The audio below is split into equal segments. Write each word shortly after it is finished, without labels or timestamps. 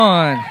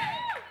On.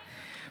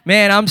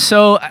 Man, I'm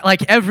so,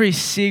 like every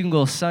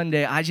single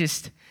Sunday,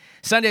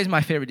 Sunday is my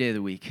favorite day of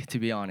the week, to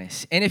be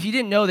honest. And if you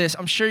didn't know this,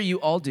 I'm sure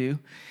you all do.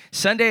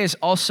 Sunday is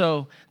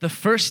also the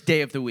first day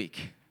of the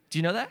week. Do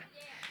you know that?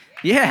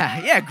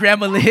 Yeah,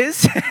 Grandma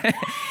Liz.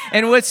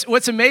 And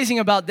what's amazing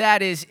about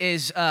that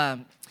is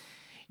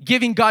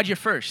giving God your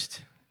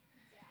first.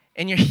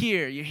 And you're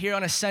here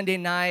on a Sunday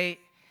night,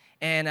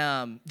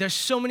 and there's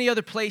so many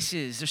other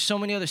places, there's so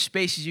many other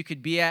spaces you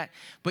could be at,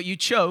 but you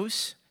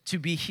chose to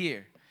be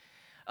here.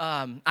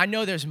 I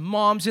know there's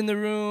moms in the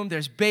room,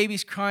 there's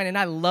babies crying, and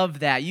I love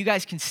that. You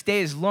guys can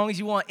stay as long as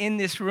you want in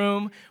this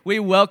room. We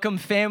welcome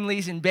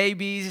families and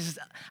babies.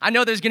 I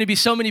know there's going to be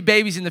so many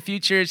babies in the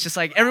future. It's just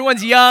like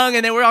everyone's young,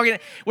 and then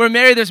we're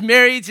married. There's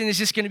marrieds, and it's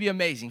just going to be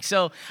amazing.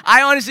 So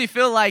I honestly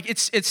feel like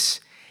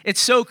it's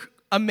so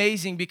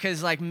amazing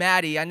because like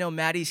Maddie, I know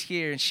Maddie's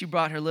here, and she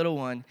brought her little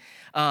one.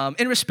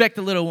 And respect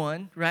the little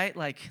one, right?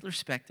 Like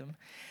respect them.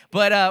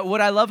 But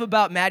what I love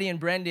about Maddie and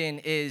Brendan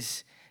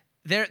is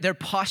their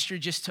posture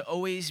just to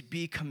always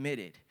be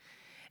committed.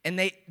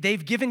 And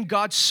they've given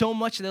God so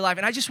much of their life.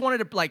 And I just wanted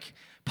to like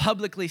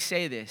publicly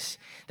say this,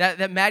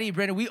 that Maddie and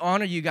Brendan, we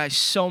honor you guys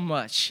so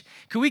much.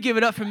 Can we give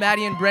it up for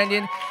Maddie and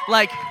Brendan?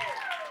 Like,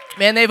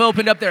 man, they've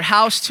opened up their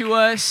house to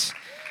us.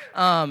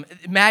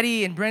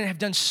 Maddie and Brendan have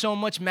done so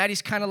much.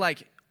 Maddie's kind of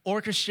like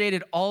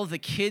orchestrated all of the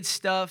kids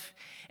stuff.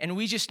 And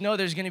we just know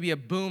there's going to be a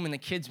boom in the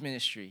kids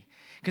ministry.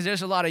 Because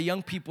there's a lot of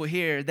young people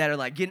here that are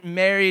like getting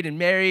married,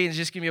 and there's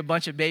just gonna be a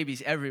bunch of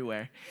babies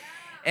everywhere.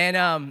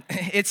 And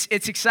it's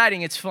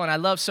exciting, it's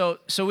fun.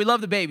 So we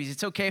love the babies.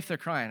 It's okay if they're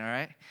crying, all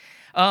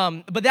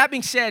right? But that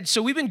being said,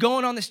 so we've been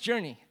going on this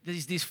journey,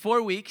 these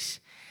 4 weeks,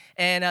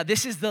 and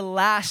this is the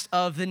last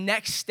of the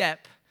next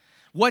step.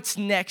 What's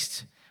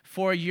next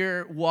for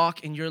your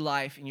walk in your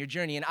life, in your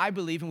journey? And I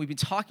believe, and we've been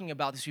talking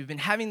about this, we've been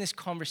having this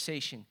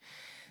conversation,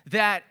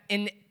 that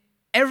in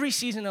every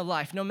season of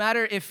life, no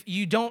matter if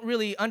you don't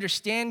really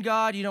understand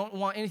God, you don't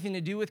want anything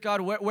to do with God,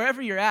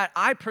 wherever you're at,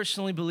 I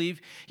personally believe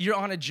you're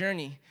on a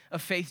journey, a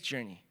faith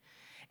journey.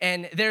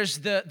 And there's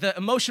the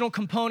emotional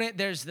component,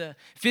 there's the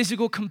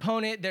physical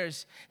component,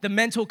 there's the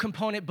mental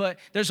component, but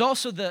there's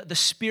also the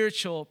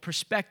spiritual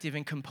perspective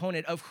and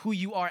component of who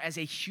you are as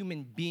a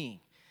human being.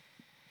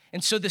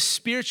 And so the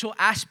spiritual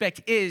aspect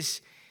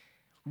is,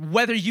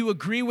 whether you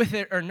agree with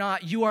it or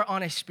not, you are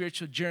on a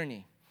spiritual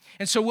journey.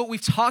 And so what we've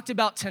talked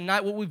about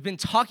tonight, what we've been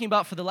talking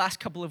about for the last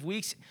couple of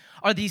weeks,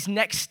 are these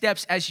next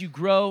steps as you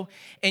grow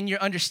in your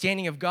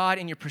understanding of God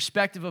and your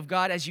perspective of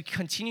God, as you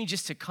continue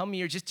just to come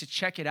here, just to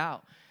check it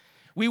out.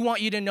 We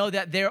want you to know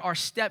that there are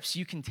steps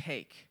you can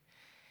take.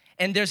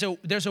 And there's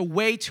a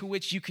way to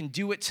which you can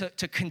do it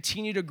to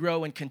continue to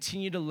grow and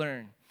continue to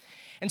learn.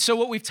 And so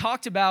what we've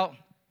talked about,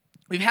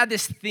 we've had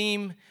this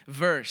theme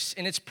verse,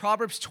 and it's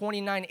Proverbs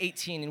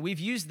 29:18, and we've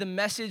used the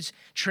Message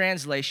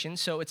translation,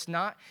 so it's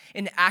not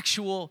an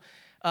actual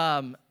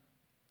book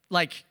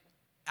like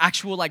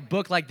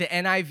the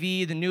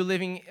NIV, the New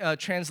Living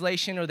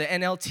Translation, or the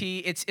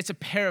NLT. It's a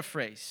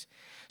paraphrase.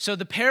 So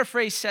the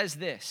paraphrase says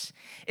this: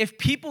 if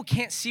people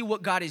can't see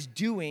what God is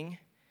doing,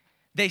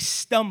 they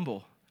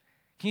stumble.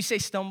 Can you say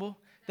stumble?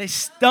 They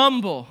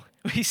stumble.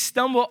 We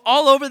stumble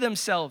all over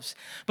themselves.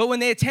 But when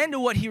they attend to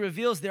what he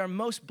reveals, they are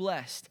most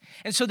blessed.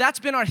 And so that's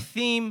been our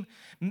theme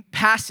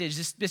passage.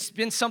 It's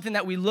been something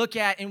that we look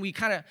at and we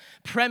kind of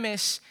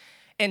premise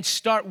and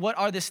start what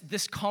are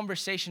this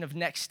conversation of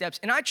next steps.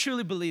 And I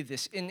truly believe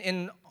this,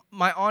 in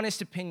my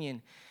honest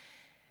opinion,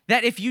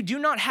 that if you do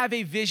not have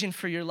a vision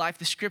for your life,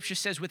 the scripture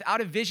says, without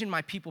a vision,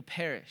 my people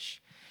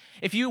perish.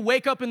 If you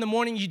wake up in the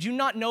morning, you do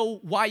not know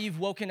why you've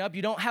woken up,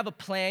 you don't have a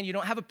plan, you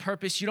don't have a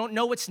purpose, you don't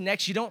know what's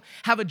next, you don't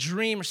have a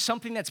dream or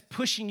something that's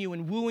pushing you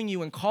and wooing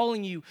you and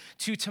calling you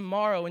to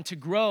tomorrow and to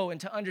grow and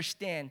to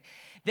understand,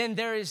 then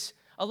there is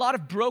a lot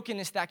of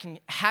brokenness that can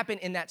happen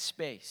in that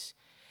space.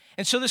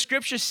 And so the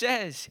scripture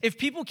says, if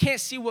people can't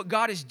see what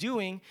God is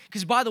doing,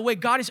 because by the way,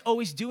 God is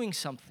always doing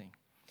something.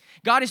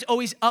 God is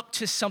always up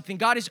to something.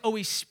 God is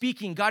always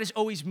speaking. God is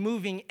always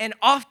moving. And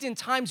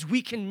oftentimes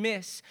we can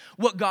miss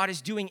what God is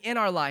doing in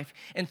our life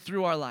and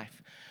through our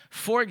life.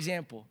 For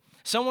example,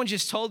 someone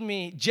just told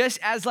me, just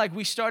as like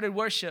we started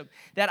worship,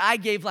 that I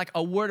gave like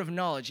a word of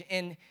knowledge.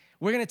 And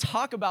we're going to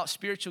talk about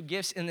spiritual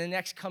gifts in the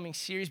next coming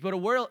series. But a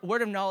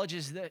word of knowledge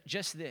is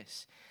just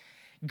this: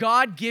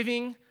 God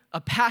giving a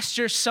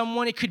pastor,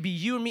 someone, it could be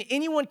you or me,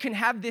 anyone can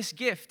have this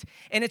gift,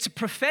 and it's a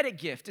prophetic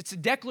gift. It's a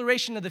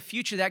declaration of the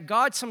future that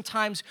God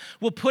sometimes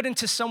will put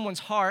into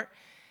someone's heart,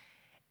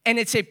 and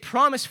it's a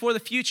promise for the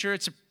future.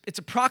 It's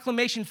a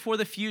proclamation for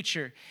the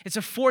future. It's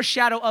a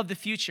foreshadow of the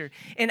future.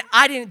 And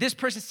this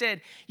person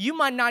said, you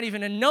might not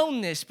even have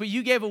known this, but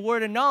you gave a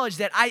word of knowledge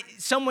that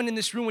someone in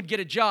this room would get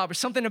a job or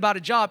something about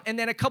a job, and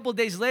then a couple of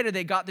days later,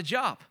 they got the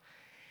job.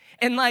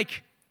 And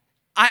like,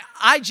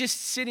 I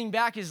just sitting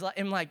back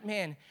am like,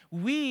 man,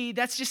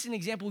 that's just an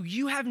example.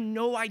 You have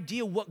no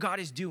idea what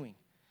God is doing.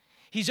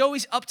 He's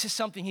always up to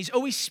something. He's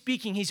always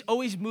speaking. He's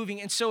always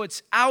moving. And so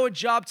it's our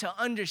job to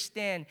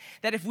understand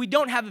that if we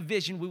don't have a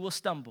vision, we will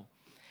stumble.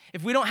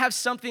 If we don't have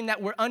something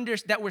that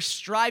we're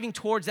striving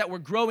towards, that we're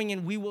growing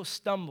in, we will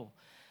stumble.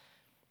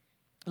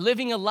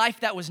 Living a life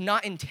that was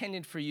not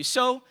intended for you.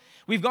 So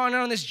we've gone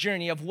on this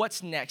journey of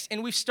what's next.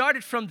 And we've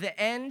started from the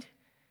end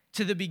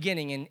to the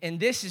beginning. And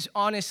this is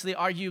honestly,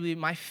 arguably,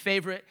 my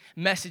favorite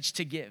message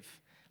to give.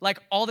 Like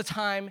all the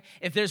time,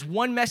 if there's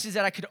one message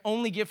that I could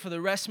only give for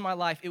the rest of my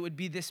life, it would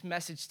be this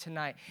message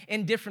tonight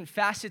in different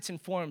facets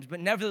and forms. But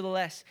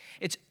nevertheless,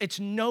 it's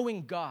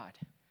knowing God.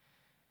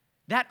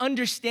 That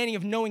understanding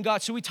of knowing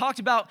God. So we talked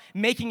about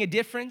making a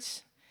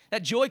difference.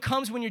 That joy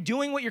comes when you're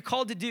doing what you're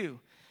called to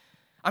do.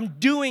 I'm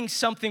doing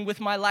something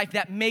with my life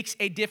that makes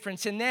a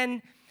difference. And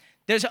then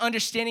there's an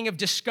understanding of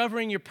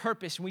discovering your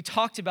purpose, and we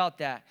talked about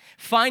that.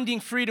 Finding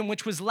freedom,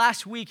 which was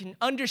last week, and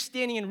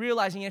understanding and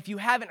realizing. And if you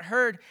haven't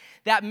heard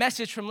that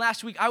message from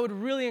last week, I would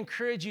really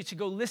encourage you to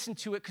go listen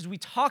to it because we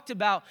talked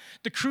about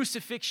the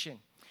crucifixion.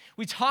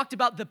 We talked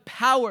about the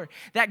power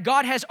that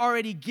God has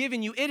already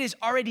given you. It is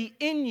already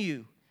in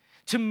you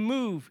to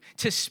move,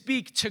 to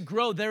speak, to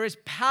grow. There is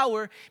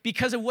power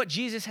because of what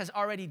Jesus has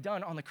already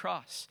done on the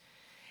cross.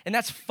 And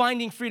that's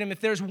finding freedom. If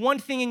there's one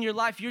thing in your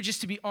life, you're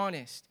just to be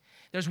honest.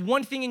 There's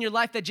one thing in your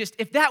life that just,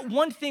 if that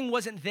one thing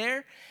wasn't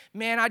there,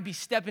 man, I'd be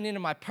stepping into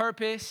my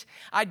purpose.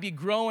 I'd be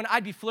growing.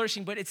 I'd be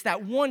flourishing. But it's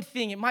that one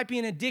thing. It might be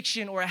an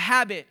addiction or a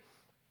habit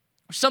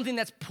or something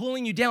that's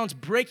pulling you down. It's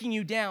breaking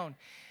you down.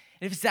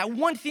 And if it's that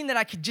one thing that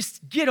I could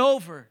just get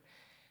over,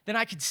 then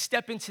I could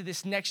step into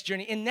this next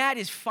journey. And that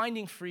is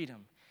finding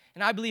freedom.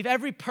 And I believe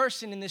every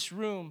person in this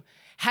room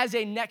has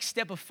a next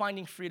step of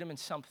finding freedom in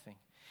something.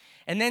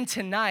 And then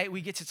tonight,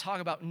 we get to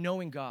talk about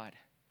knowing God,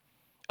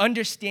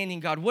 understanding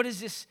God. What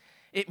does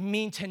it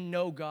mean to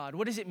know God?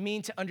 What does it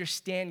mean to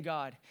understand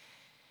God?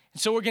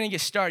 And so we're going to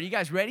get started. You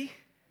guys ready?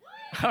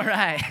 All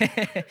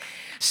right.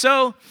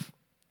 So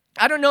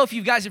I don't know if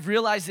you guys have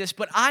realized this,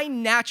 but I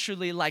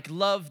naturally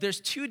love,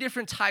 there's two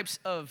different types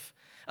of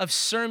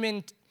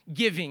sermon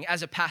giving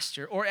as a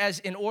pastor, or as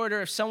in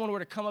order, if someone were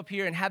to come up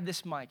here and have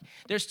this mic.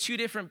 There's two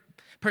different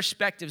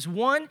perspectives.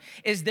 One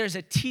is there's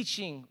a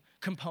teaching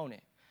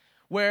component,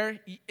 where,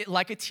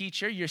 like a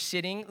teacher,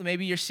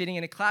 maybe you're sitting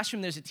in a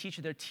classroom, there's a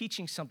teacher, they're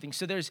teaching something.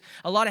 So there's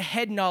a lot of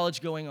head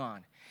knowledge going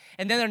on.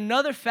 And then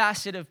another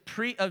facet of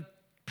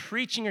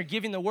preaching or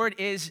giving the word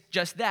is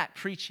just that,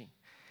 preaching.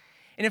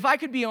 And if I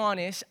could be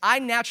honest, I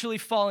naturally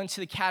fall into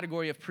the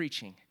category of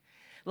preaching.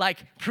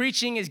 Like,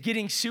 preaching is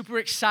getting super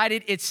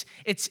excited. It's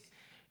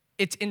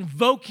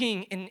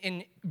invoking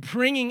and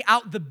bringing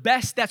out the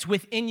best that's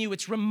within you.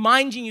 It's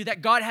reminding you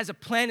that God has a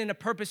plan and a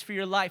purpose for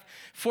your life.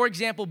 For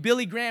example,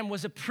 Billy Graham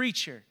was a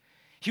preacher.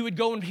 He would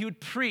go and he would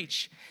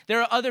preach.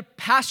 There are other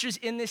pastors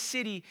in this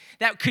city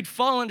that could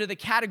fall under the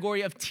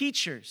category of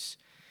teachers.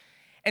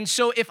 And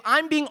so if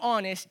I'm being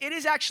honest, it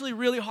is actually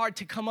really hard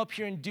to come up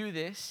here and do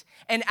this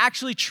and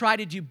actually try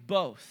to do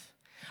both.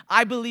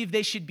 I believe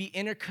they should be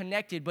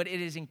interconnected, but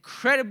it is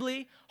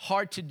incredibly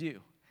hard to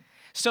do.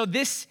 So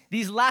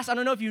I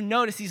don't know if you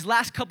noticed, these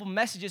last couple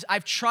messages,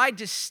 I've tried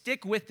to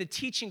stick with the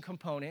teaching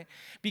component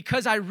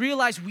because I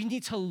realize we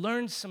need to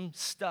learn some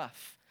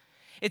stuff.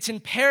 It's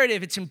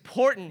imperative, it's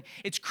important,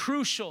 it's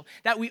crucial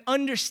that we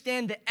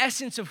understand the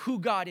essence of who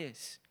God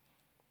is.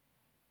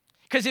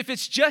 Because if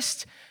it's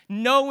just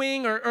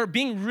knowing or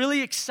being really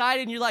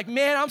excited and you're like,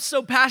 man, I'm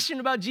so passionate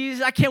about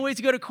Jesus, I can't wait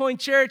to go to Coin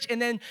Church,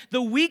 and then the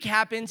week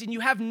happens and you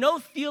have no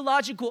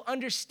theological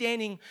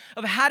understanding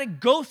of how to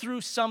go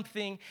through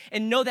something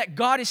and know that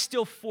God is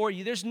still for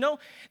you. There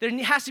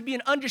has to be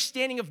an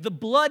understanding of the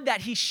blood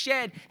that he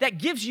shed that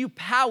gives you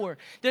power.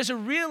 There's a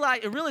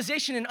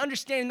realization and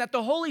understanding that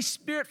the Holy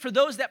Spirit, for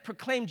those that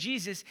proclaim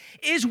Jesus,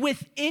 is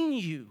within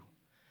you.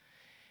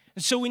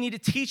 And so we need to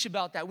teach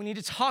about that. We need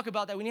to talk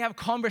about that. We need to have a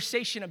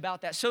conversation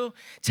about that. So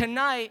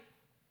tonight,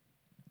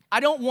 I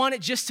don't want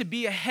it just to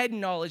be a head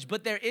knowledge,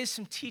 but there is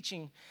some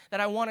teaching that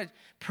I want to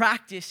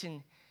practice,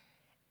 and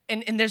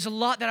there's a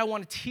lot that I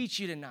want to teach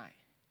you tonight.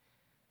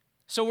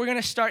 So we're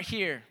going to start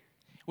here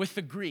with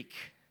the Greek.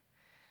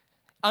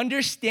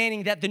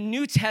 Understanding that the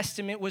New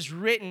Testament was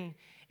written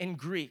in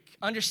Greek.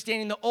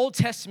 Understanding the Old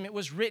Testament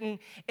was written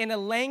in a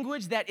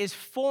language that is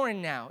foreign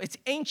now. It's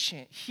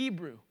ancient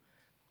Hebrew.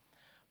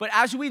 But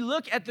as we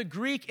look at the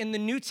Greek in the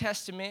New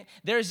Testament,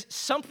 there's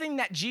something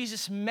that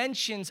Jesus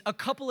mentions a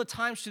couple of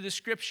times through the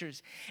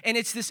scriptures, and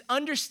it's this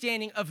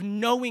understanding of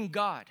knowing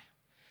God.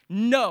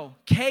 Know,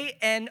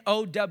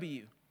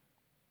 K-N-O-W.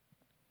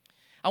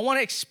 I want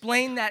to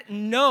explain that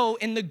know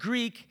in the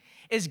Greek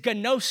is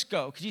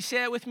gnosko. Could you say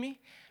that with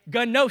me?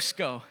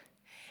 Gnosko.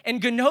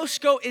 And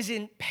gnosko is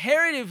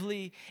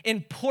imperatively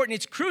important.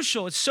 It's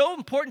crucial. It's so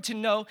important to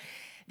know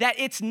that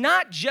it's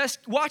not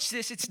just, watch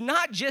this, it's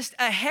not just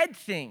a head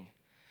thing.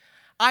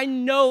 I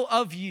know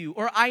of you,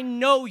 or I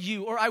know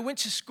you, or I went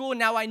to school,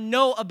 now I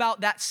know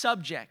about that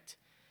subject.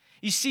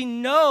 You see,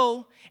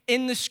 know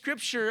in the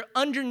scripture,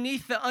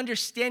 underneath the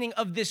understanding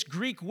of this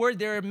Greek word,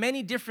 there are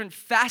many different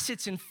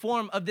facets and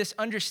form of this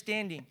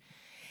understanding.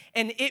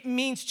 And it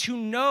means to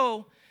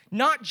know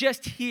not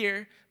just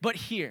here, but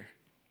here.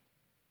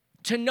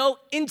 To know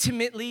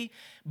intimately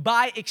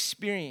by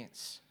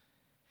experience.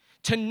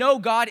 To know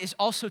God is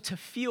also to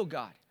feel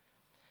God.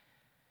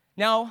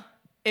 Now,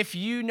 if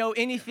you know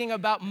anything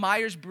about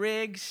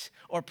Myers-Briggs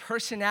or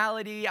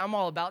personality, I'm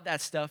all about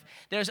that stuff.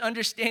 There's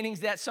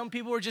understandings that some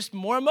people are just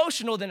more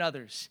emotional than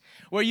others,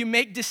 where you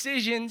make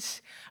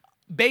decisions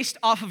based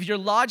off of your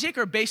logic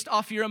or based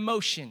off your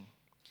emotion.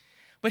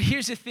 But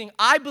here's the thing.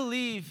 I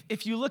believe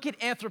if you look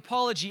at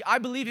anthropology, I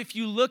believe if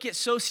you look at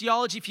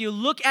sociology, if you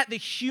look at the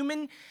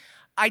human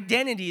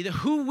identity,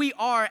 who we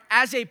are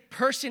as a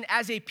person,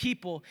 as a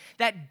people,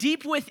 that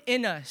deep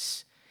within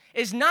us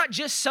is not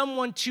just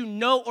someone to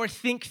know or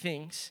think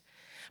things,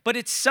 but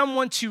it's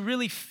someone to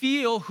really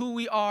feel who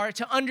we are,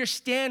 to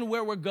understand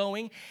where we're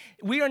going.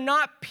 We are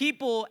not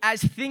people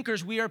as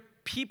thinkers, we are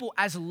people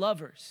as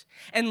lovers.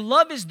 And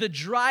love is the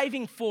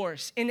driving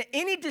force. In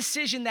any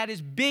decision that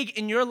is big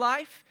in your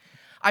life,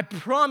 I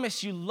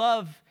promise you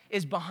love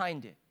is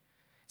behind it.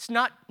 It's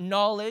not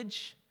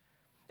knowledge,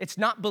 it's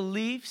not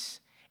beliefs,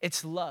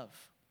 it's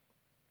love.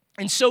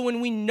 And so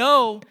when we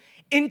know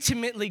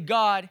intimately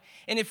God,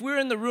 and if we were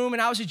in the room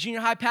and I was a junior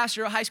high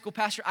pastor or a high school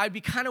pastor, I'd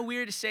be kind of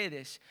weird to say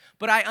this,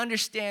 but I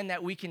understand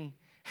that we can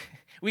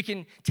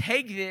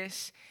take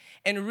this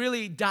and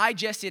really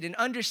digest it and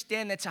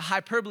understand that's a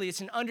hyperbole.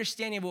 It's an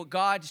understanding of what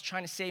God is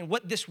trying to say and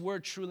what this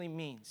word truly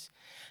means.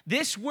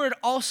 This word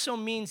also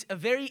means a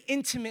very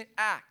intimate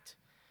act.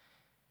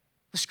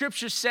 The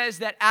scripture says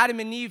that Adam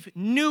and Eve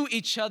knew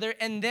each other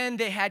and then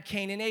they had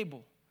Cain and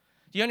Abel.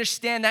 Do you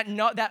understand that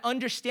that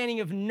understanding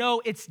of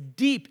know? It's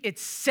deep,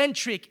 it's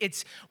centric,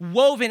 it's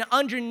woven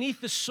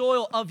underneath the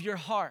soil of your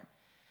heart.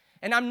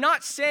 And I'm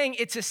not saying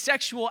it's a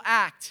sexual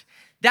act.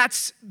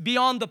 That's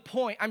beyond the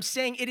point. I'm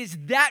saying it is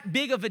that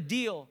big of a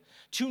deal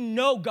to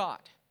know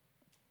God.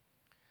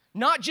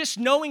 Not just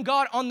knowing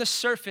God on the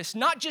surface,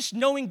 not just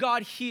knowing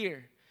God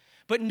here,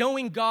 but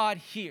knowing God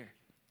here.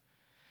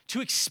 To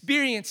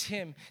experience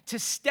Him, to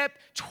step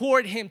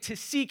toward Him, to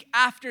seek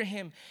after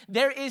Him.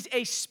 There is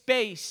a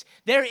space,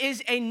 there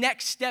is a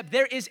next step,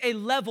 there is a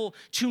level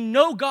to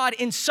know God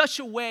in such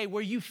a way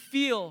where you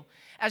feel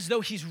as though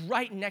He's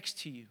right next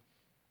to you.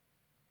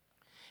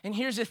 And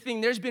here's the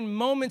thing, there's been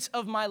moments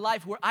of my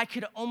life where I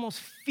could almost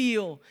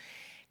feel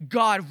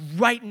God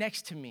right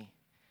next to me.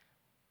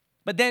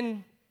 But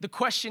then the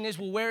question is,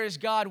 well, where is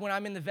God when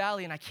I'm in the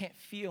valley and I can't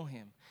feel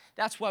Him?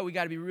 That's why we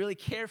got to be really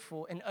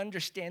careful and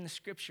understand the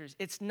scriptures.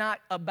 It's not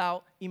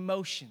about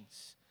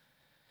emotions.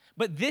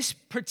 But this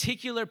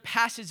particular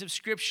passage of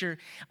scripture,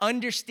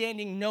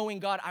 understanding, knowing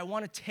God, I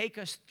want to take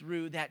us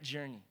through that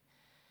journey.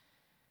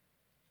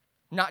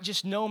 Not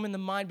just know Him in the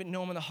mind, but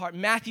know Him in the heart.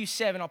 Matthew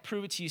 7, I'll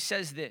prove it to you,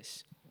 says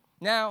this.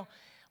 Now,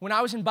 when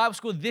I was in Bible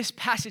school, this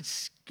passage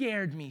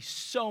scared me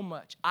so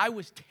much. I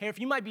was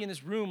terrified. You might be in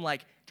this room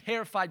like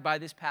terrified by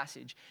this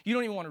passage. You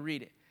don't even want to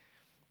read it.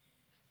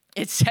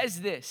 It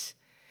says this.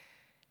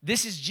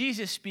 This is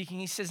Jesus speaking.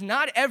 He says,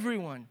 not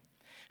everyone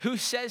who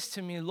says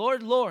to me,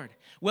 Lord, Lord,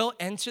 will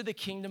enter the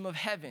kingdom of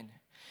heaven,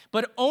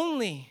 but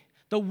only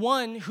the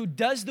one who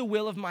does the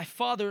will of my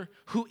Father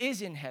who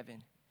is in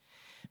heaven.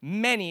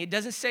 Many, it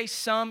doesn't say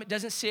some, it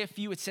doesn't say a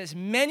few, it says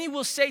many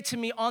will say to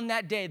me on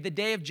that day, the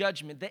day of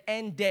judgment, the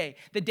end day,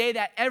 the day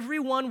that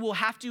everyone will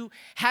have to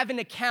have an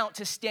account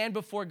to stand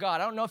before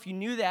God. I don't know if you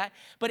knew that,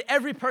 but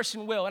every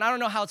person will, and I don't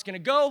know how it's going to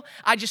go.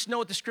 I just know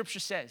what the scripture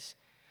says.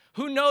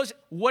 Who knows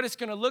what it's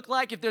going to look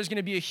like, if there's going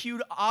to be a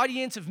huge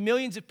audience of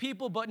millions of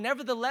people, but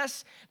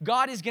nevertheless,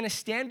 God is going to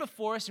stand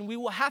before us and we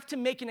will have to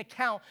make an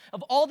account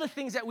of all the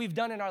things that we've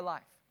done in our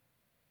life.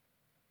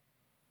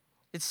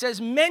 It says,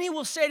 many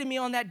will say to me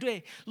on that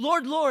day,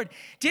 Lord, Lord,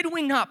 did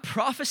we not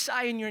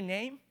prophesy in your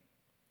name?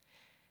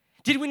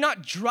 Did we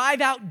not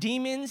drive out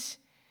demons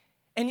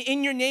and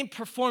in your name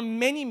perform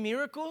many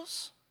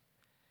miracles?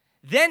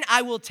 Then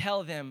I will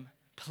tell them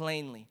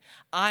plainly,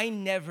 I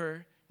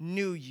never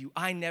knew you.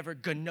 I never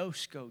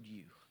gnoskoed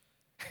you.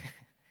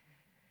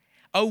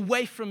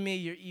 Away from me,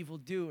 you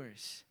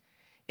evildoers.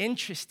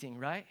 Interesting,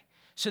 right?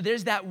 So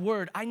there's that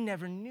word, I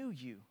never knew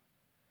you.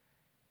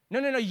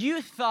 No.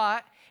 You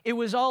thought it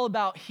was all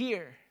about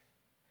here.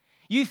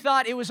 You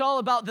thought it was all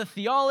about the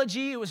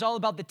theology. It was all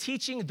about the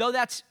teaching. Though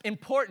that's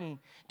important,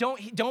 don't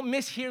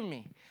mishear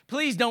me.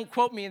 Please don't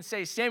quote me and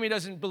say, Sammy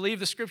doesn't believe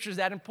the scripture is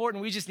that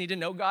important. We just need to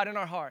know God in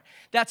our heart.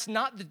 That's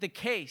not the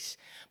case.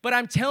 But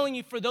I'm telling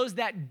you, for those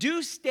that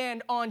do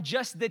stand on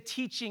just the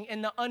teaching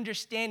and the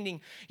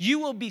understanding, you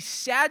will be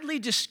sadly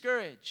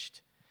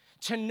discouraged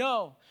to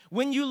know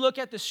when you look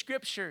at the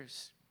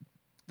scriptures,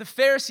 the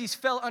Pharisees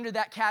fell under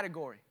that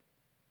category.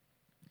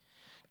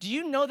 Do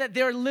you know that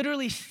there are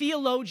literally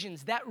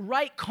theologians that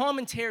write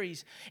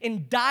commentaries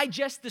and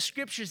digest the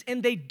scriptures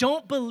and they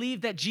don't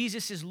believe that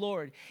Jesus is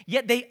Lord,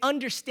 yet they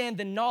understand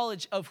the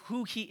knowledge of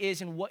who He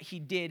is and what He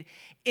did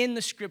in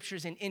the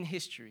scriptures and in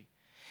history?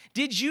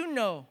 Did you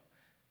know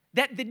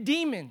that the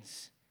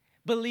demons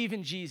believe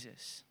in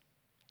Jesus?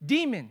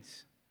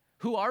 Demons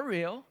who are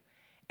real,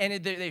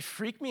 and they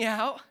freak me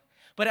out.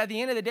 But at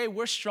the end of the day,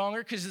 we're stronger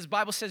because the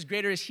Bible says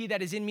greater is He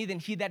that is in me than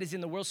he that is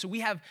in the world. So we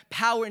have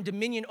power and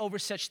dominion over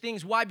such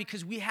things. Why?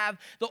 Because we have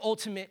the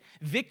ultimate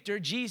victor,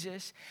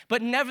 Jesus.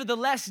 But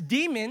nevertheless,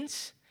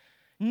 demons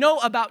know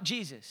about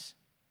Jesus,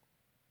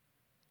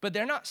 but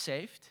they're not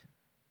saved.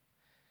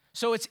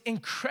 So it's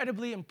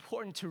incredibly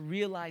important to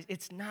realize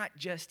it's not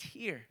just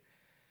here.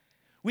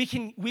 We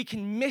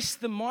can miss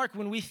the mark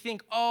when we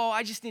think, oh,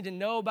 I just need to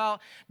know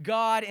about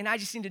God and I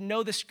just need to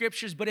know the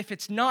scriptures. But if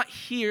it's not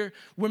here,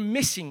 we're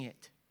missing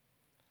it.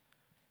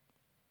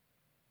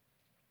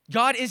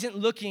 God isn't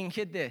looking,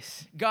 get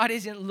this, God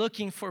isn't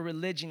looking for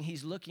religion.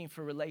 He's looking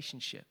for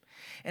relationship.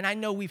 And I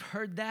know we've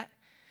heard that,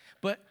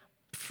 but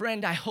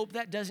friend, I hope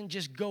that doesn't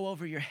just go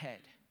over your head.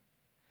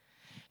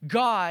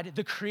 God,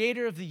 the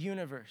creator of the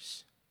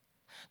universe,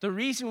 the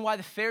reason why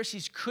the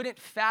Pharisees couldn't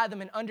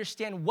fathom and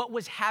understand what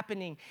was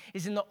happening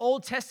is in the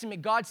Old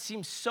Testament, God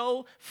seems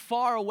so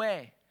far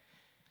away.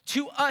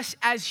 To us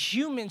as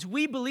humans,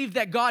 we believe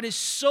that God is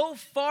so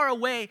far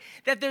away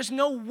that there's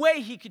no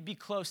way he could be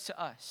close to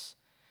us.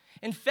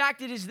 In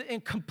fact, it is the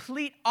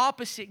complete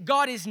opposite.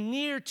 God is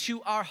near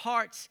to our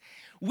hearts.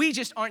 We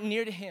just aren't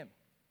near to him.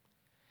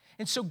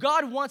 And so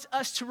God wants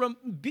us to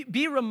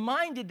be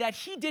reminded that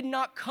he did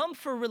not come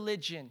for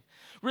religion.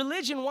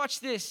 Religion, watch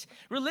this.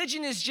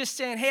 Religion is just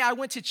saying, hey, I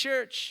went to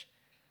church,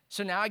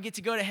 so now I get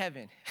to go to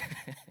heaven.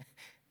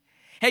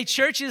 Hey,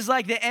 church is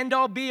like the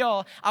end-all,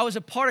 be-all. I was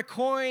a part of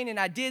Coin, and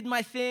I did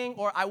my thing,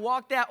 or I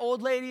walked that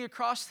old lady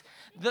across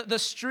the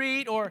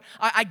street, or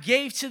I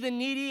gave to the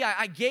needy,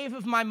 I gave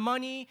of my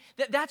money.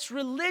 That's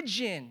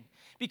religion,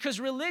 because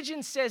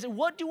religion says,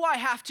 what do I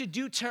have to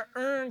do to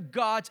earn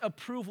God's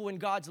approval and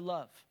God's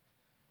love?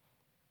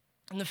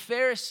 And the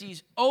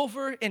Pharisees,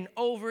 over and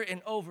over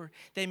and over,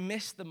 they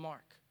missed the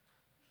mark.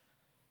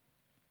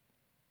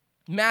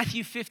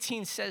 Matthew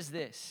 15 says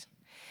this.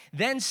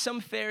 Then some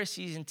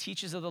Pharisees and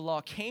teachers of the law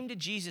came to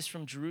Jesus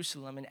from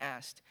Jerusalem and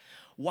asked,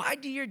 why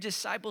do your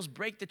disciples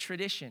break the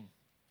tradition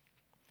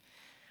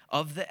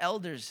of the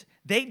elders?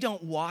 They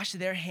don't wash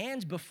their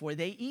hands before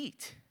they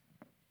eat.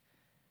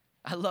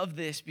 I love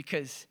this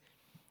because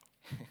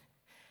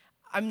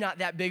I'm not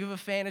that big of a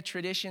fan of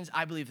traditions.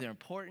 I believe they're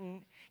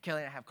important.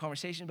 Kelly and I have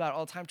conversations about it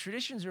all the time.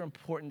 Traditions are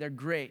important. They're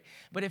great.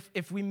 But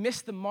if we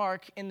miss the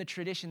mark in the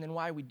tradition, then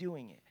why are we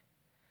doing it?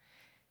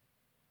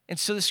 And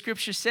so the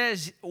scripture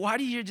says, why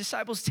do your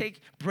disciples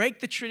break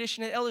the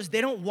tradition of the elders? They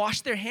don't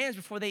wash their hands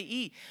before they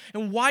eat.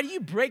 And why do you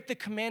break the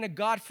command of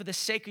God for the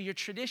sake of your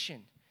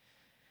tradition?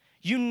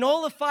 You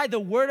nullify the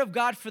word of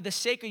God for the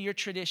sake of your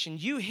tradition.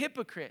 You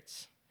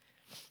hypocrites.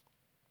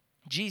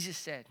 Jesus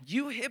said,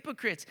 you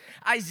hypocrites.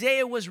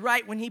 Isaiah was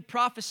right when he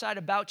prophesied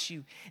about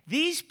you.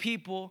 These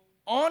people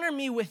honor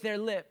me with their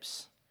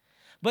lips,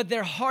 but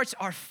their hearts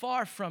are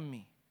far from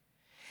me.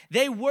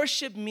 They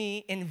worship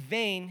me in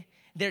vain.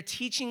 Their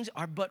teachings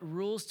are but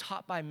rules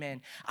taught by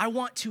men. I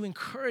want to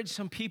encourage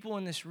some people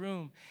in this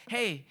room.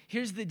 Hey,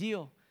 here's the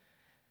deal.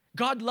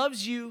 God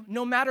loves you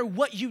no matter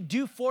what you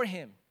do for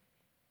him.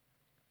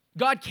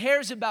 God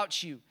cares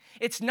about you.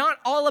 It's not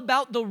all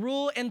about the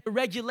rule and the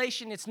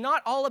regulation. It's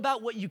not all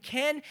about what you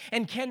can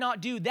and cannot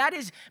do. That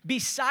is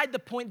beside the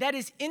point. That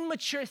is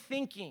immature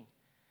thinking.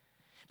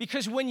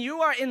 Because when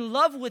you are in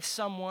love with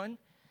someone,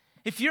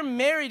 if you're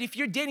married, if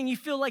you're dating, you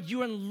feel like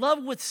you're in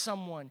love with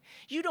someone,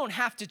 you don't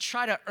have to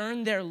try to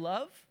earn their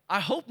love. I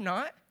hope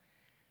not.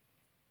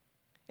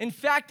 In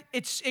fact,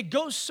 it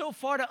goes so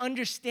far to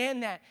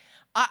understand that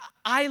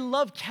I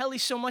love Kelly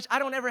so much, I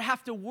don't ever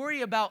have to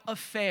worry about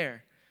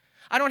affair.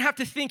 I don't have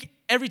to think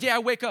every day I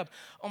wake up,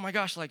 oh my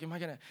gosh, like, am I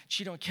going to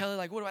cheat on Kelly?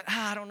 Like, what do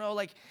I don't know.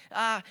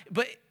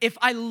 But if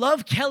I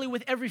love Kelly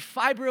with every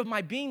fiber of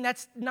my being,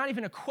 that's not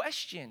even a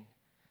question.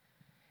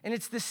 And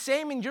it's the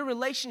same in your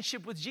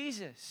relationship with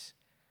Jesus.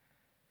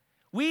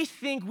 We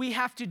think we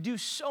have to do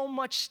so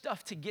much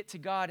stuff to get to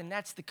God, and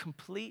that's the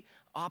complete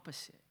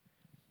opposite.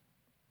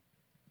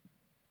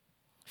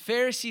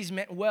 Pharisees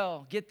meant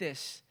well. Get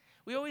this.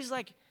 We always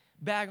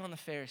bag on the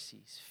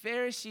Pharisees.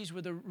 Pharisees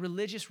were the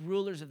religious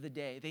rulers of the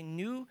day. They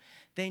knew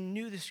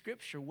the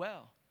scripture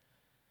well.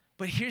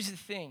 But here's the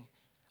thing.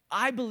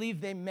 I believe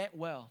they meant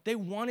well. They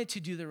wanted to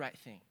do the right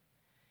thing.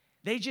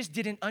 They just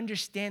didn't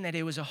understand that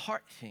it was a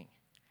heart thing.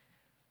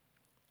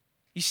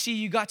 You see,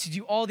 you got to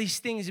do all these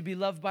things to be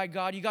loved by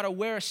God. You got to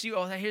wear a suit.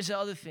 Oh, here's the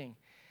other thing.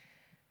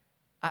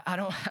 I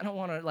don't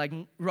want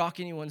to rock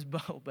anyone's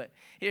boat, but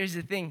here's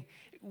the thing.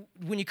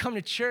 When you come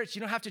to church, you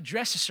don't have to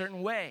dress a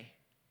certain way.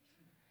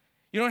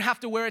 You don't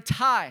have to wear a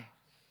tie.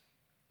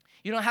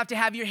 You don't have to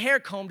have your hair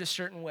combed a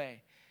certain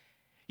way.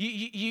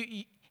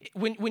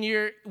 When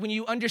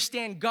you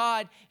understand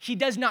God, he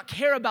does not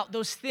care about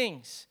those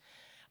things.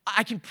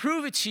 I can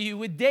prove it to you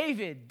with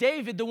David.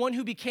 David, the one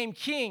who became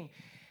king.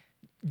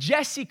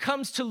 Jesse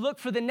comes to look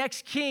for the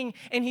next king,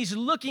 and he's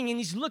looking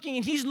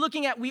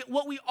at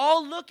what we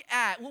all look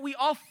at, what we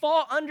all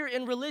fall under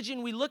in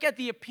religion. We look at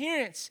the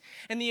appearance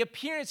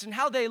and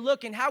how they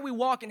look and how we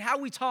walk and how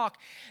we talk.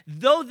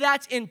 Though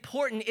that's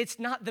important, it's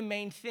not the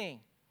main thing.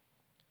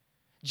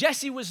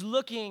 Jesse was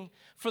looking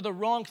for the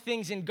wrong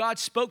things, and God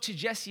spoke to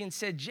Jesse and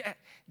said,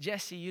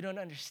 Jesse, you don't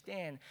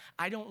understand.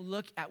 I don't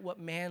look at what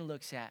man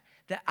looks at,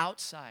 the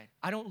outside.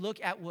 I don't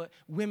look at what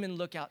women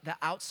look at, the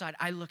outside.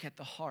 I look at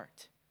the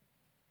heart.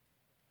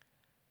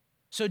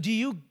 So do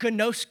you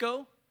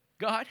gnosko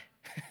God?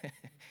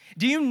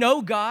 Do you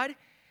know God?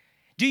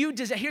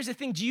 Here's the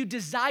thing, do you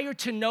desire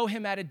to know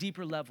him at a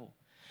deeper level?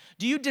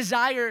 Do you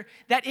desire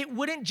that it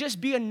wouldn't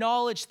just be a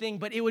knowledge thing,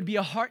 but it would be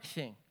a heart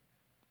thing?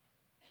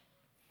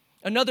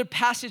 Another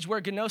passage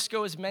where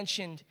gnosko is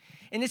mentioned,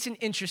 and it's an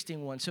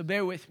interesting one, so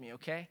bear with me,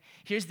 okay?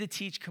 Here's the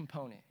teach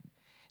component.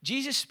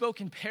 Jesus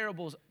spoke in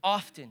parables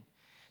often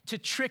to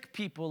trick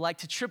people, like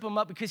to trip them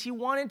up, because he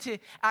wanted to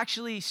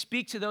actually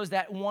speak to those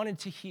that wanted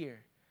to hear.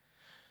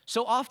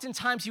 So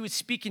oftentimes he would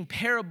speak in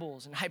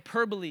parables and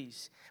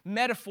hyperboles,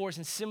 metaphors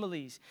and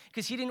similes,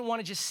 because he didn't want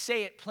to just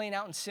say it plain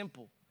out and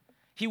simple.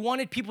 He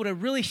wanted people to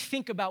really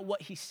think about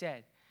what he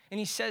said. And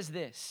he says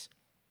this.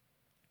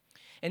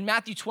 In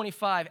Matthew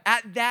 25,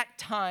 at that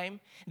time,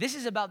 this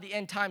is about the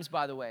end times,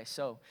 by the way,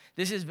 so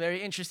this is a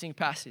very interesting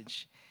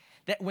passage.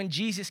 That when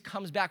Jesus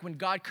comes back, when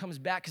God comes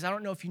back, because I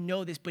don't know if you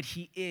know this, but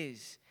he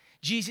is.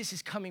 Jesus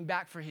is coming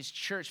back for his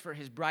church, for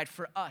his bride,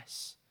 for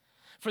us.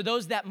 For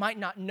those that might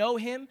not know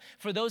him,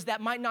 for those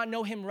that might not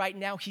know him right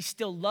now, he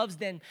still loves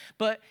them.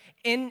 But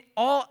in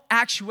all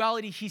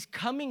actuality, he's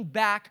coming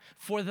back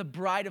for the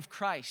bride of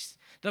Christ.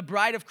 The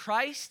bride of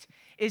Christ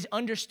is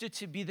understood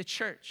to be the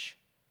church.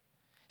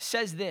 It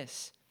says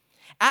this,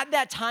 at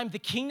that time, the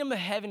kingdom of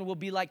heaven will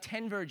be like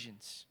 10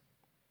 virgins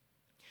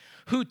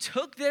who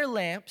took their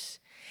lamps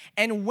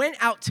and went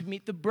out to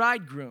meet the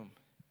bridegroom.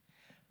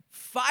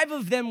 5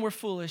 of them were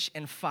foolish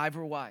and 5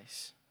 were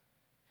wise.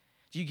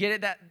 Do you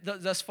get it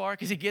thus far?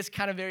 Because it gets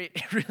kind of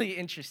really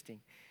interesting.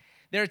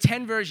 There are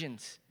 10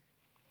 virgins.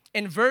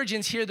 And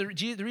virgins here, the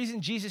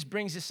reason Jesus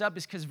brings this up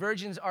is because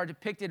virgins are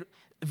depicted,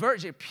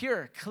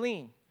 pure,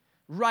 clean,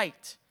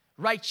 right,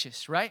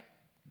 righteous, right?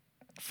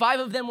 5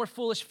 of them were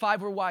foolish,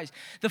 5 were wise.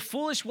 The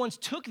foolish ones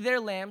took their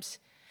lamps,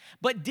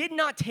 but did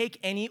not take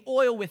any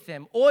oil with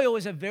them. Oil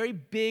is a very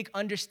big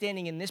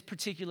understanding in this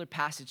particular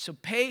passage, so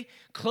pay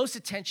close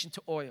attention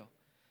to oil.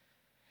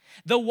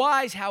 The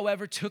wise,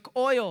 however, took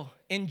oil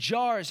in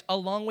jars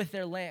along with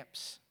their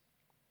lamps.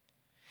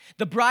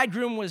 The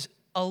bridegroom was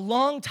a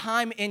long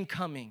time in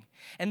coming,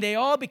 and they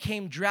all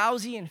became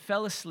drowsy and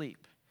fell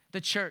asleep.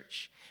 The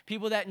church,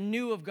 people that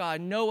knew of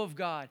God, know of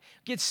God,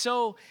 get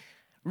so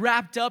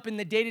wrapped up in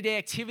the day-to-day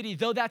activity,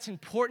 though that's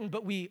important,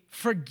 but we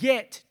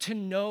forget to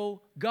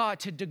know God,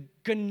 to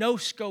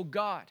gnosko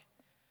God.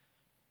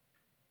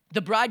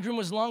 The bridegroom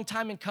was a long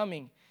time in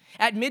coming.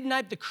 At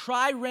midnight, the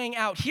cry rang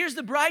out, "Here's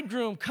the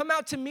bridegroom, come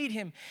out to meet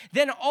him."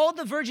 Then all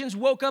the virgins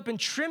woke up and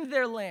trimmed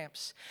their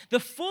lamps. The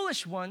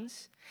foolish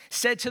ones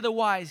said to the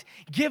wise,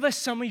 "Give us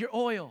some of your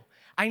oil.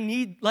 I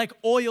need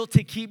oil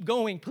to keep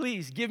going.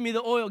 Please, give me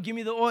the oil, give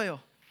me the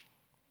oil."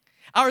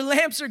 "Our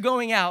lamps are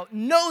going out."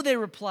 "No," they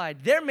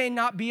replied, "there may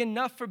not be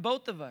enough for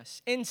both of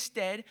us.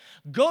 Instead,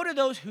 go to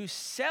those who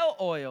sell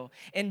oil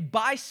and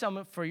buy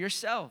some for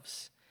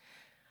yourselves."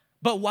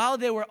 But while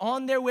they were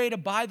on their way to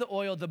buy the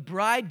oil, the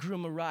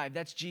bridegroom arrived.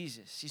 That's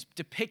Jesus. He's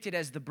depicted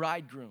as the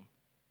bridegroom.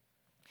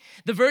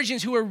 The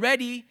virgins who were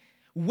ready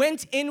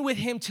went in with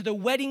him to the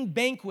wedding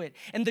banquet,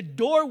 and the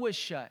door was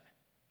shut.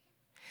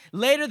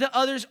 Later, the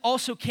others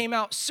also came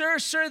out. "Sir,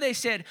 sir," they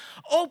said,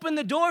 "open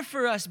the door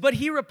for us." But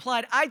he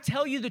replied, "I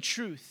tell you the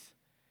truth."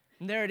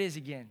 And there it is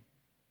again.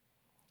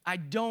 "I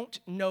don't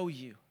know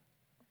you."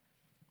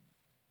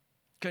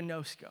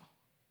 Gnosko.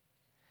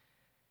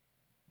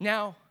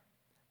 Now,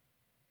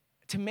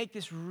 to make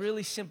this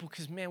really simple,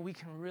 because, man, we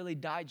can really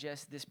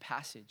digest this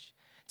passage.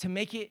 To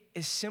make it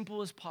as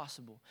simple as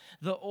possible,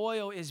 the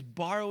oil is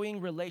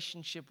borrowing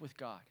relationship with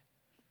God.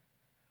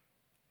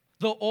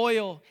 The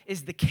oil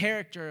is the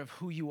character of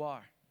who you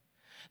are.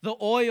 The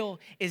oil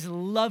is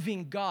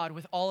loving God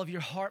with all of your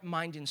heart,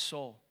 mind, and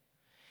soul.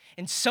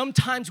 And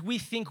sometimes we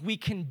think we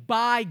can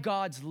buy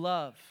God's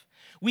love.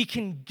 We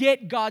can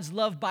get God's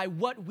love by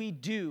what we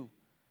do.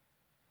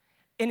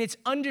 And it's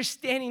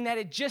understanding that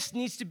it just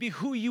needs to be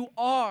who you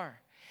are.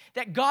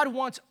 That God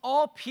wants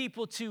all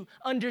people to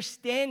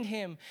understand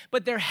him,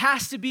 but there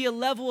has to be a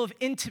level of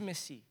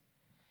intimacy.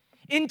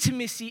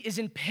 Intimacy is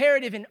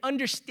imperative in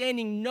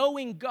understanding,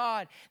 knowing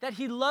God, that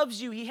he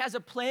loves you, he has a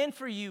plan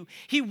for you.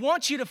 He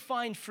wants you to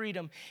find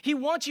freedom. He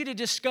wants you to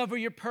discover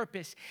your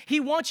purpose. He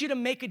wants you to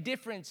make a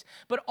difference.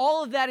 But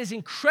all of that is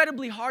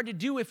incredibly hard to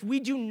do if we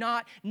do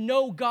not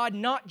know God,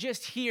 not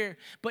just here,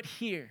 but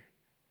here.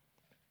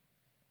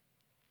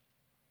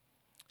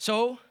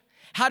 So,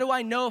 how do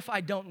I know if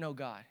I don't know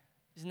God?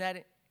 Isn't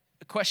that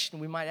a question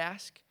we might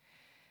ask?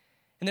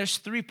 And there's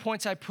 3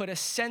 points I put: a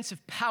sense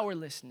of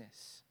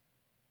powerlessness.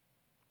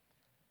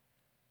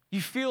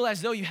 You feel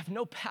as though you have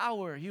no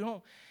power.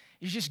 You're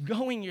just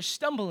going, you're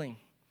stumbling,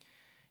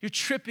 you're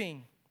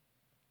tripping.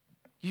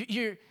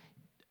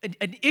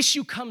 An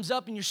issue comes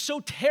up and you're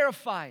so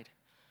terrified.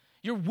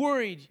 You're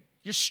worried,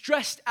 you're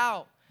stressed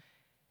out.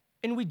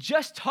 And we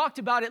just talked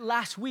about it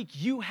last week.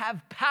 You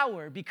have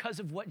power because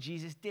of what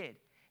Jesus did.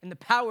 And the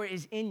power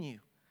is in you.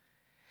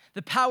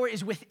 The power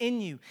is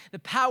within you. The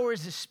power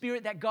is the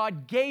Spirit that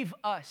God gave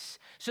us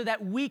so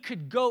that we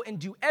could go and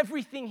do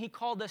everything he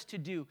called us to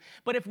do.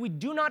 But if we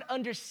do not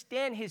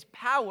understand his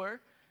power,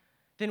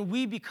 then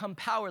we become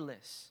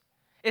powerless.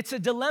 It's a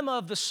dilemma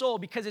of the soul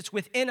because it's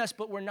within us,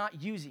 but we're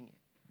not using it.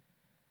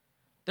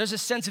 There's a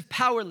sense of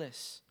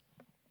powerlessness.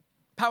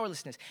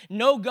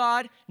 No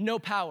God, no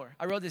power.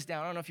 I wrote this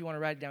down. I don't know if you want to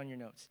write it down in your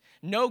notes.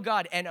 No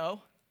God,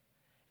 N-O.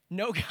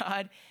 No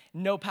God,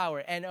 no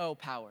power, N-O,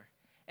 power.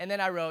 And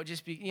then I wrote,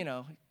 just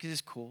because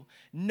it's cool.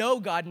 No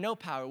God, no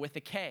power with a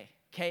K,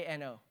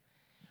 K-N-O.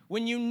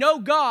 When you know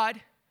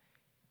God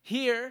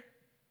here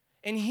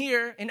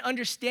and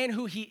understand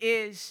who he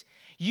is,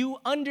 you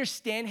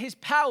understand his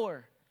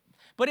power.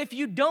 But if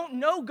you don't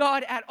know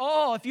God at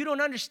all, if you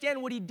don't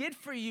understand what he did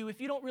for you, if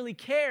you don't really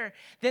care,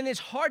 then it's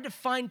hard to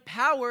find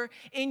power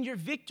in your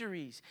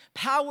victories,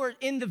 power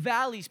in the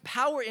valleys,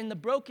 power in the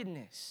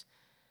brokenness.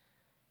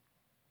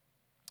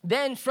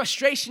 Then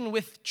frustration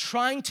with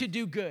trying to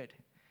do good.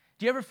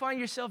 Do you ever find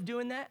yourself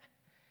doing that?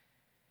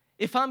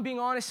 If I'm being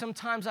honest,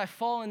 sometimes I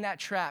fall in that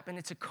trap, and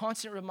it's a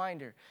constant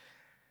reminder.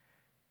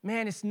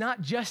 Man, it's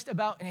not just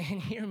about, and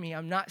hear me,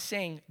 I'm not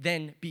saying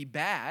then be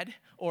bad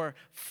or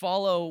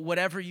follow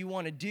whatever you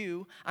want to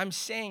do. I'm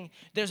saying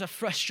there's a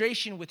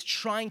frustration with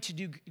trying to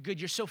do good.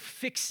 You're so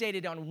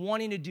fixated on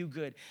wanting to do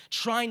good,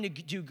 trying to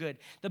do good.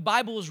 The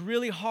Bible is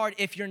really hard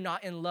if you're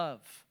not in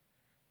love,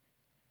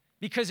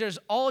 because there's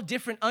all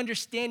different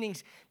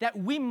understandings that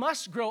we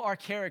must grow our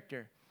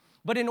character.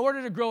 But in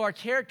order to grow our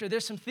character,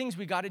 there's some things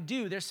we got to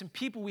do. There's some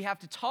people we have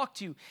to talk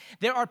to.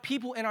 There are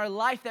people in our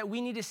life that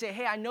we need to say,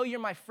 hey, I know you're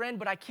my friend,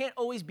 but I can't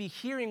always be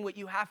hearing what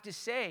you have to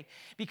say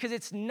because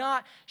it's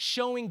not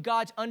showing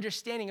God's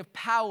understanding of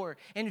power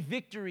and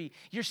victory.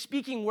 You're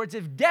speaking words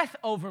of death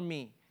over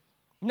me,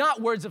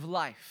 not words of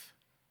life.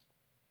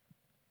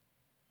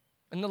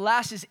 And the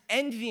last is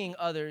envying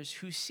others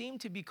who seem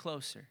to be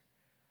closer.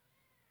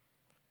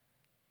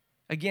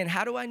 Again,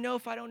 how do I know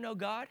if I don't know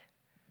God?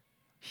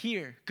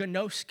 Here,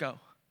 gnosko.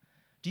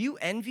 Do you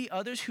envy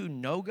others who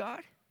know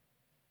God?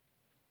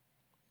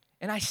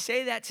 And I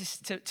say that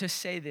to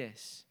say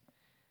this.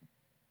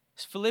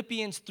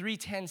 Philippians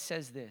 3:10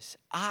 says this.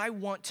 I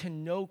want to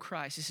know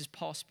Christ, this is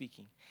Paul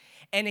speaking,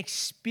 and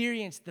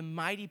experience the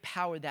mighty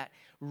power that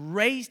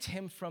raised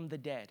him from the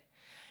dead.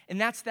 And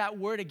that's that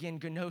word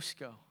again,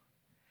 gnosko.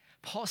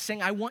 Paul's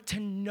saying, I want to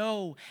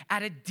know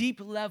at a deep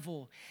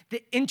level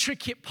the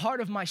intricate part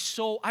of my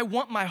soul. I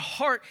want my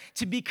heart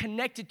to be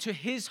connected to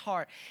his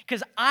heart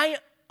because I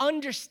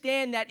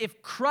understand that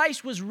if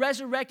Christ was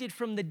resurrected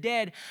from the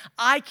dead,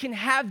 I can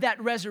have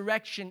that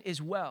resurrection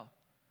as well.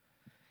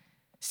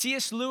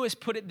 C.S. Lewis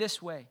put it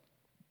this way.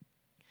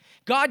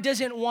 God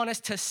doesn't want us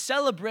to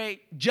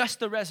celebrate just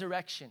the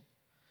resurrection.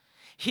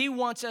 He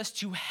wants us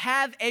to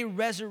have a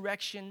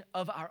resurrection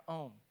of our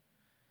own.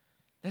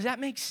 Does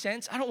that make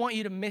sense? I don't want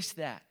you to miss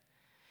that.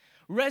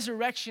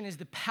 Resurrection is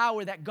the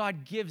power that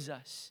God gives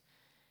us.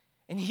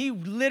 And he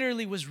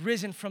literally was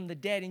risen from the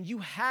dead, and you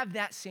have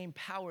that same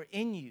power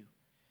in you.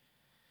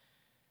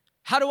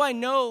 How do I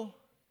know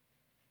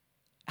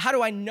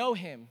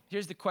him?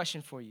 Here's the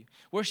question for you.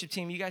 Worship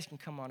team, you guys can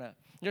come on up.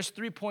 There's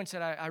 3 points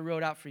that I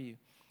wrote out for you.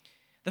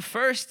 The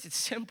first, it's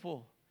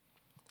simple.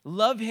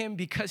 Love him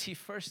because he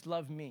first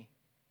loved me.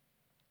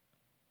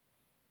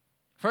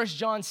 1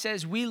 John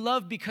says, we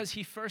love because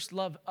he first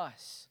loved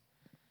us.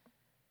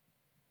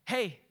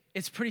 Hey,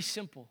 it's pretty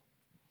simple.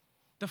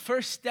 The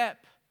first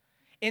step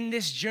in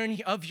this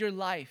journey of your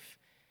life,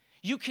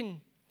 you can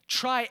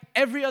try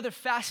every other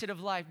facet of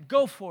life.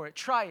 Go for it.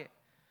 Try it.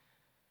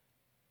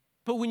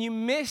 But when you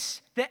miss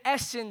the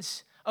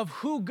essence of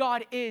who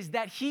God is,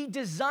 that he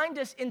designed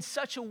us in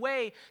such a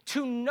way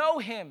to know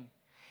him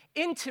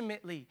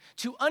intimately,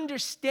 to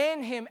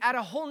understand him at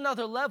a whole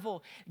nother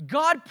level,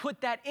 God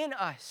put that in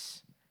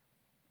us.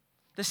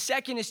 The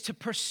second is to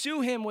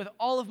pursue him with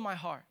all of my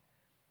heart.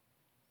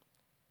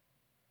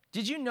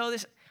 Did you know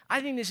this?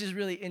 I think this is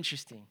really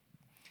interesting.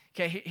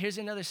 Okay, here's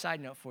another side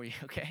note for you,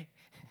 okay?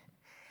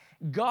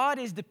 God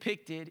is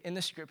depicted in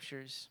the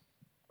scriptures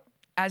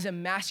as a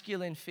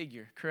masculine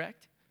figure,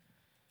 correct?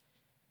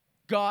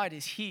 God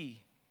is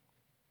he,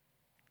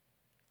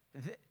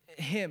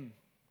 him,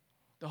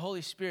 the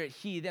Holy Spirit,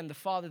 he, them, the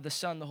Father, the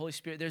Son, the Holy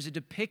Spirit. There's a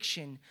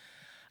depiction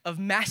of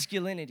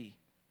masculinity.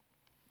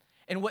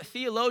 And what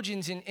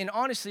theologians, and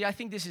honestly, I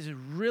think this is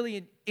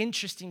really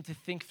interesting to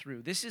think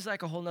through. This is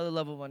like a whole nother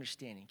level of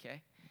understanding,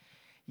 okay?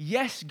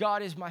 Yes,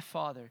 God is my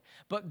Father,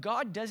 but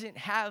God doesn't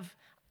have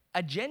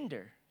a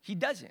gender. He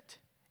doesn't.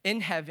 In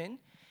heaven,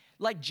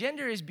 like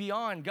gender is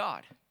beyond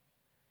God.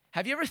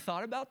 Have you ever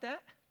thought about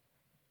that?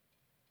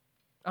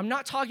 I'm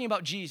not talking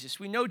about Jesus.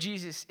 We know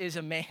Jesus is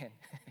a man.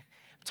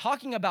 I'm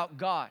talking about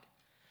God,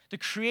 the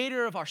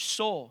creator of our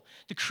soul,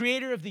 the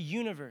creator of the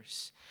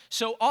universe.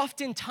 So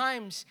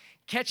oftentimes,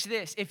 catch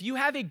this, if you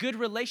have a good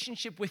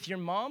relationship with your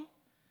mom,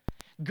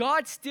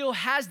 God still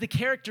has the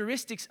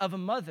characteristics of a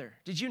mother.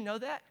 Did you know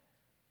that?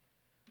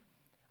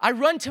 I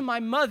run to my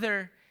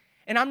mother,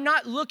 and I'm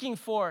not looking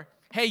for,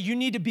 hey, you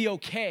need to be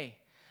okay.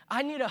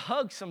 I need a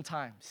hug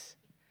sometimes.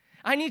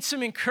 I need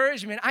some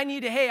encouragement. I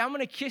need hey, I'm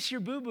going to kiss your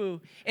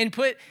boo-boo and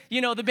put,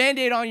 the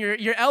Band-Aid on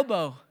your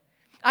elbow.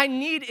 I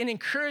need an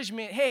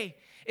encouragement. Hey,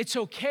 It's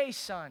okay,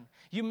 son.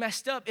 You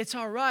messed up. It's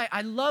all right.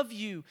 I love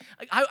you.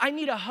 I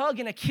need a hug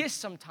and a kiss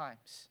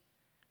sometimes.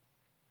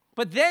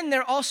 But then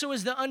there also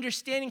is the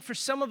understanding for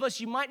some of us,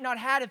 you might not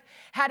have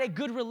had a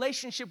good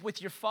relationship with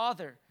your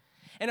father.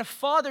 And a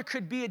father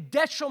could be a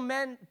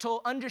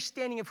detrimental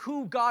understanding of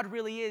who God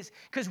really is,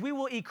 because we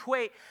will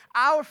equate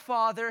our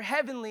Father,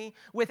 heavenly,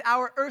 with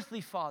our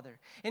earthly father.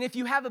 And if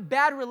you have a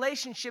bad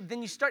relationship,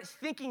 then you start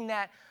thinking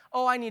that,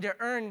 oh, I need to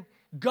earn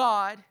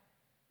God.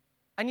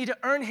 I need to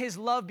earn his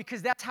love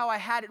because that's how I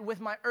had it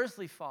with my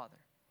earthly father.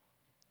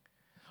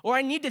 Or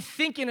I need to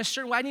think in a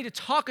certain way. I need to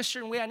talk a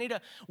certain way. I need to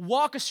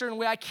walk a certain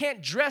way. I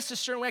can't dress a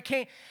certain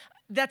way.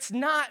 That's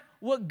not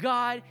what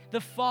God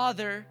the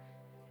Father,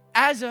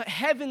 as a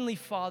heavenly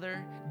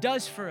Father,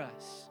 does for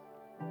us.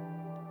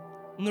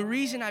 And the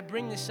reason I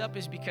bring this up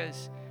is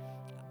because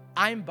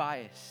I'm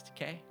biased,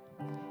 okay?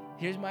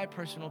 Here's my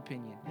personal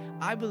opinion.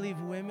 I believe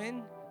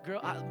women,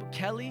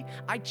 Kelly,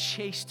 I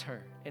chased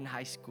her in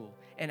high school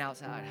and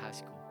outside high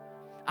school.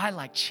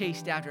 I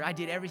chased after her. I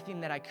did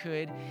everything that I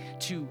could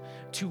to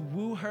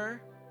woo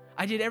her.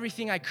 I did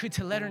everything I could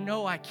to let her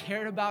know I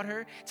cared about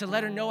her, to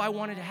let her know I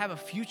wanted to have a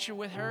future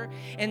with her.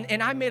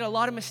 And I made a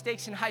lot of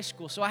mistakes in high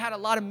school, so I had a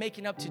lot of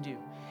making up to do.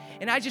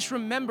 And I just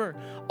remember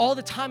all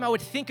the time I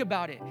would think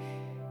about it.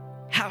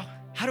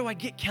 How do I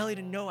get Kelly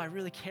to know I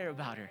really care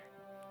about her?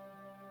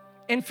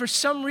 And for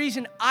some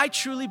reason, I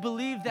truly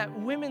believe that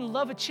women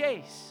love a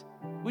chase.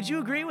 Would you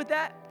agree with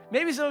that?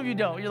 Maybe some of you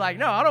don't. You're like,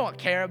 no, I don't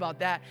care about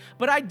that.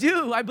 But I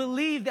do. I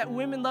believe that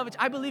women love it.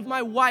 I believe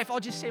my wife, I'll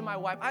just say my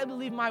wife. I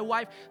believe my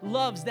wife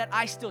loves that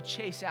I still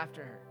chase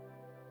after her.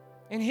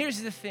 And here's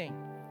the thing.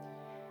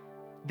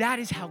 That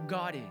is how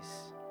God is.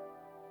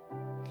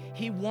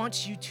 He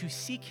wants you to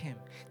seek him,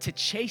 to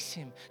chase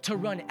him, to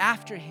run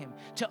after him,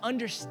 to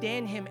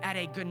understand him at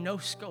a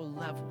gnosko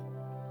level.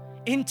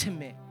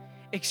 Intimate,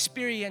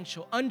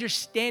 experiential,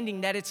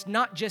 understanding that it's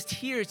not just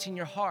here, it's in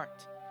your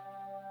heart.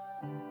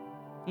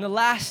 And the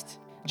last,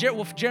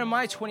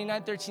 Jeremiah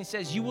 29:13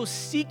 says, you will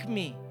seek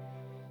me,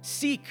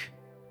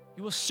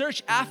 you will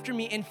search after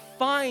me and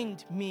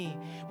find me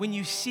when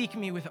you seek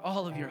me with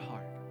all of your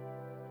heart.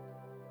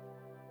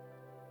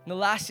 And the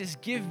last is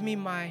give him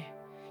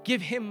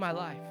my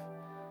life.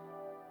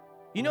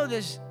 You know,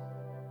 there's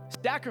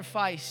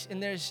sacrifice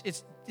and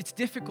it's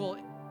difficult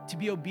to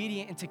be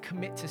obedient and to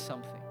commit to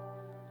something.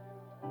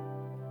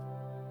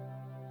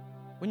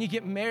 When you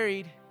get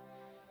married,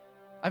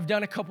 I've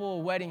done a couple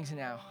of weddings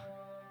now.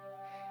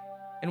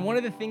 And one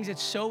of the things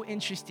that's so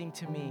interesting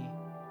to me,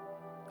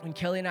 when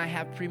Kelly and I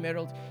have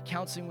premarital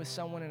counseling with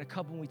someone and a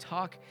couple, and we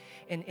talk,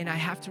 and I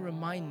have to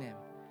remind them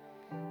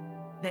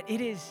that it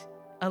is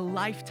a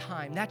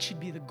lifetime. That should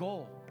be the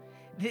goal.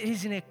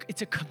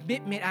 It's a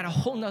commitment at a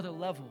whole nother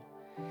level.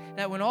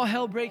 That when all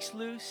hell breaks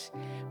loose,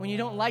 when you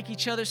don't like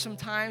each other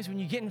sometimes, when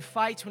you get in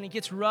fights, when it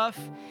gets rough,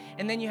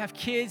 and then you have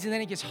kids, and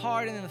then it gets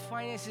hard, and then the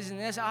finances, and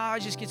this,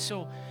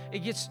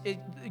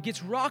 it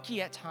gets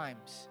rocky at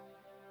times.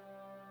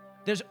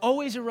 There's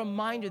always a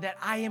reminder that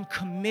I am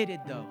committed,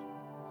 though.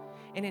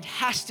 And it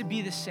has to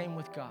be the same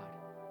with God.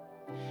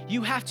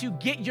 You have to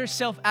get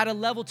yourself at a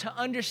level to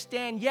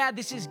understand,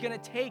 this is going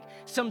to take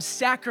some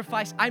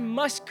sacrifice. I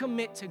must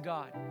commit to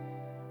God.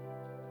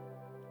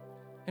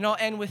 And I'll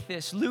end with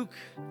this. Luke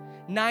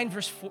 9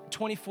 verse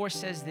 24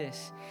 says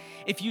this.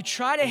 If you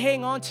try to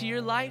hang on to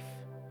your life,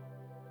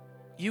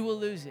 you will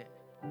lose it.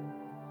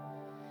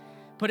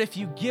 But if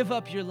you give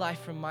up your life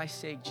for my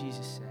sake,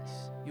 Jesus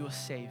says, you will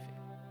save it.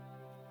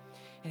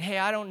 And hey,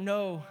 I don't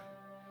know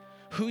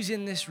who's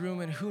in this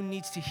room and who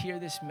needs to hear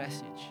this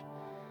message.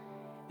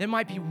 There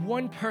might be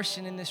one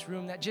person in this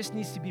room that just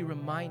needs to be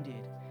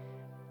reminded.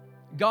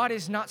 God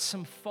is not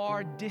some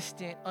far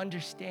distant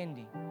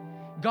understanding.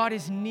 God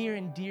is near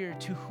and dear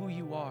to who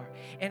you are.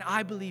 And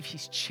I believe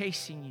he's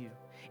chasing you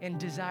and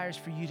desires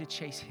for you to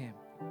chase him.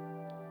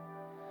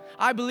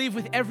 I believe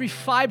with every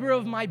fiber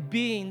of my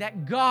being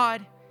that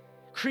God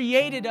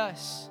created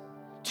us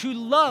to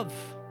love,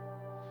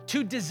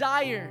 to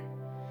desire,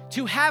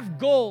 to have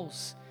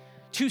goals,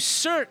 to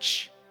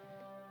search,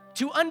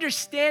 to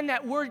understand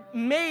that we're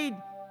made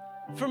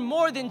for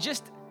more than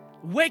just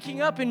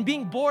waking up and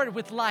being bored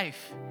with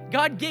life.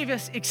 God gave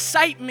us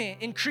excitement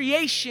and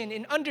creation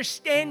and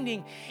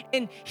understanding,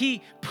 and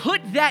he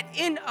put that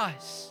in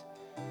us.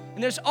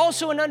 And there's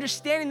also an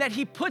understanding that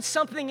he put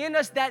something in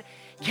us that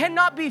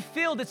cannot be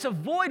filled. It's a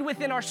void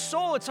within our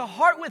soul. It's a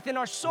heart within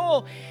our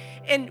soul.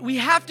 And we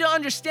have to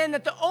understand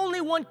that the only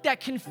one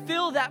that can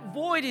fill that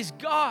void is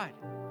God.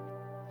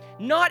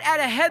 Not at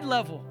a head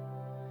level,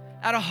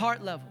 at a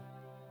heart level.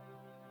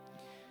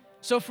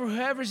 So for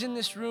whoever's in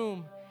this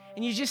room,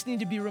 and you just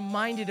need to be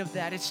reminded of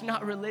that, it's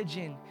not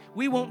religion.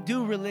 We won't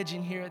do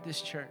religion here at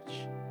this church.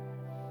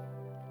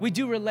 We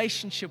do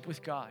relationship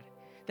with God.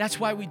 That's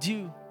why we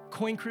do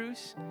Coin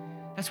Cruise.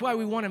 That's why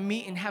we want to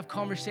meet and have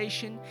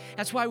conversation.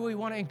 That's why we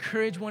want to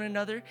encourage one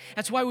another.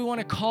 That's why we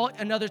want to call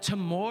another to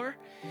more,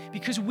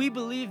 because we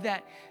believe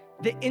that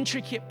the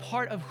intricate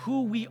part of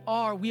who we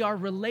are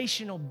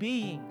relational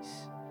beings.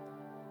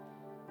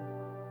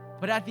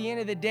 But at the end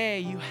of the day,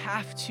 you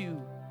have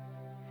to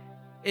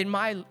in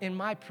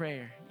my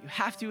prayer, you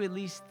have to at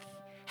least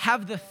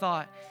have the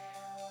thought,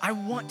 I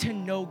want to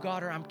know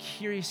God, or I'm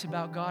curious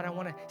about God. I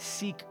want to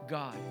seek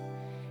God.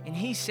 And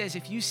he says,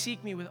 if you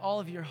seek me with all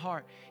of your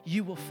heart,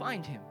 you will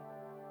find him.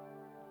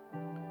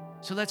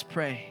 So let's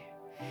pray.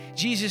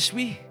 Jesus,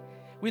 we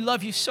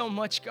love you so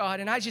much, God.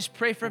 And I just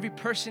pray for every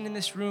person in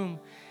this room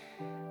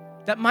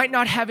that might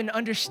not have an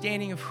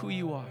understanding of who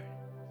you are.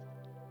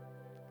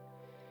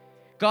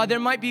 God, there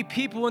might be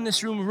people in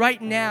this room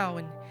right now,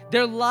 and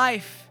their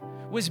life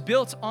was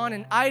built on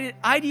an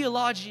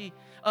ideology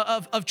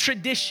of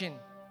tradition.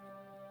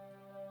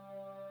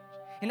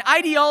 An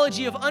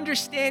ideology of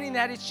understanding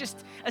that it's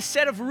just a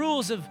set of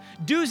rules of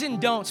do's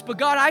and don'ts. But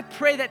God, I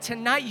pray that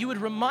tonight you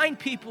would remind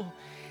people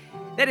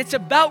that it's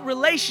about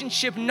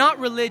relationship, not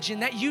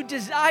religion, that you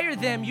desire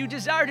them, you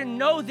desire to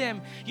know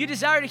them, you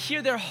desire to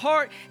hear their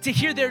heart, to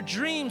hear their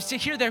dreams, to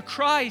hear their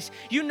cries.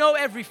 You know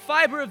every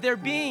fiber of their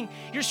being.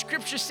 Your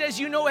scripture says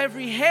you know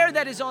every hair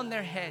that is on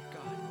their head,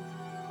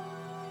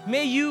 God.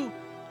 May you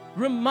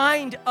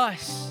remind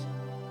us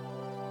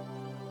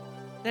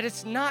that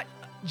it's not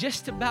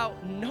just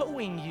about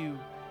knowing you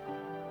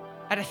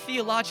at a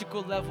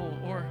theological level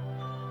or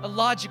a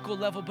logical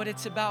level, but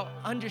it's about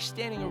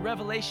understanding a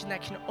revelation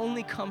that can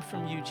only come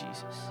from you,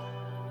 Jesus.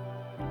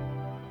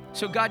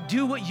 So God,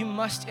 do what you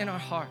must in our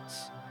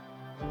hearts.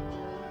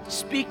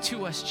 Speak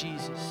to us,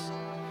 Jesus.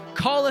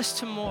 Call us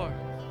to more.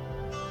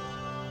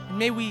 And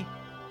may we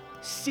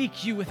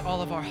seek you with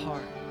all of our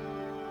heart.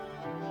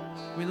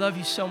 We love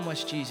you so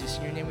much, Jesus.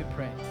 In your name we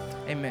pray.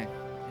 Amen. Amen.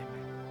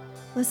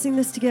 Let's sing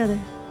this together.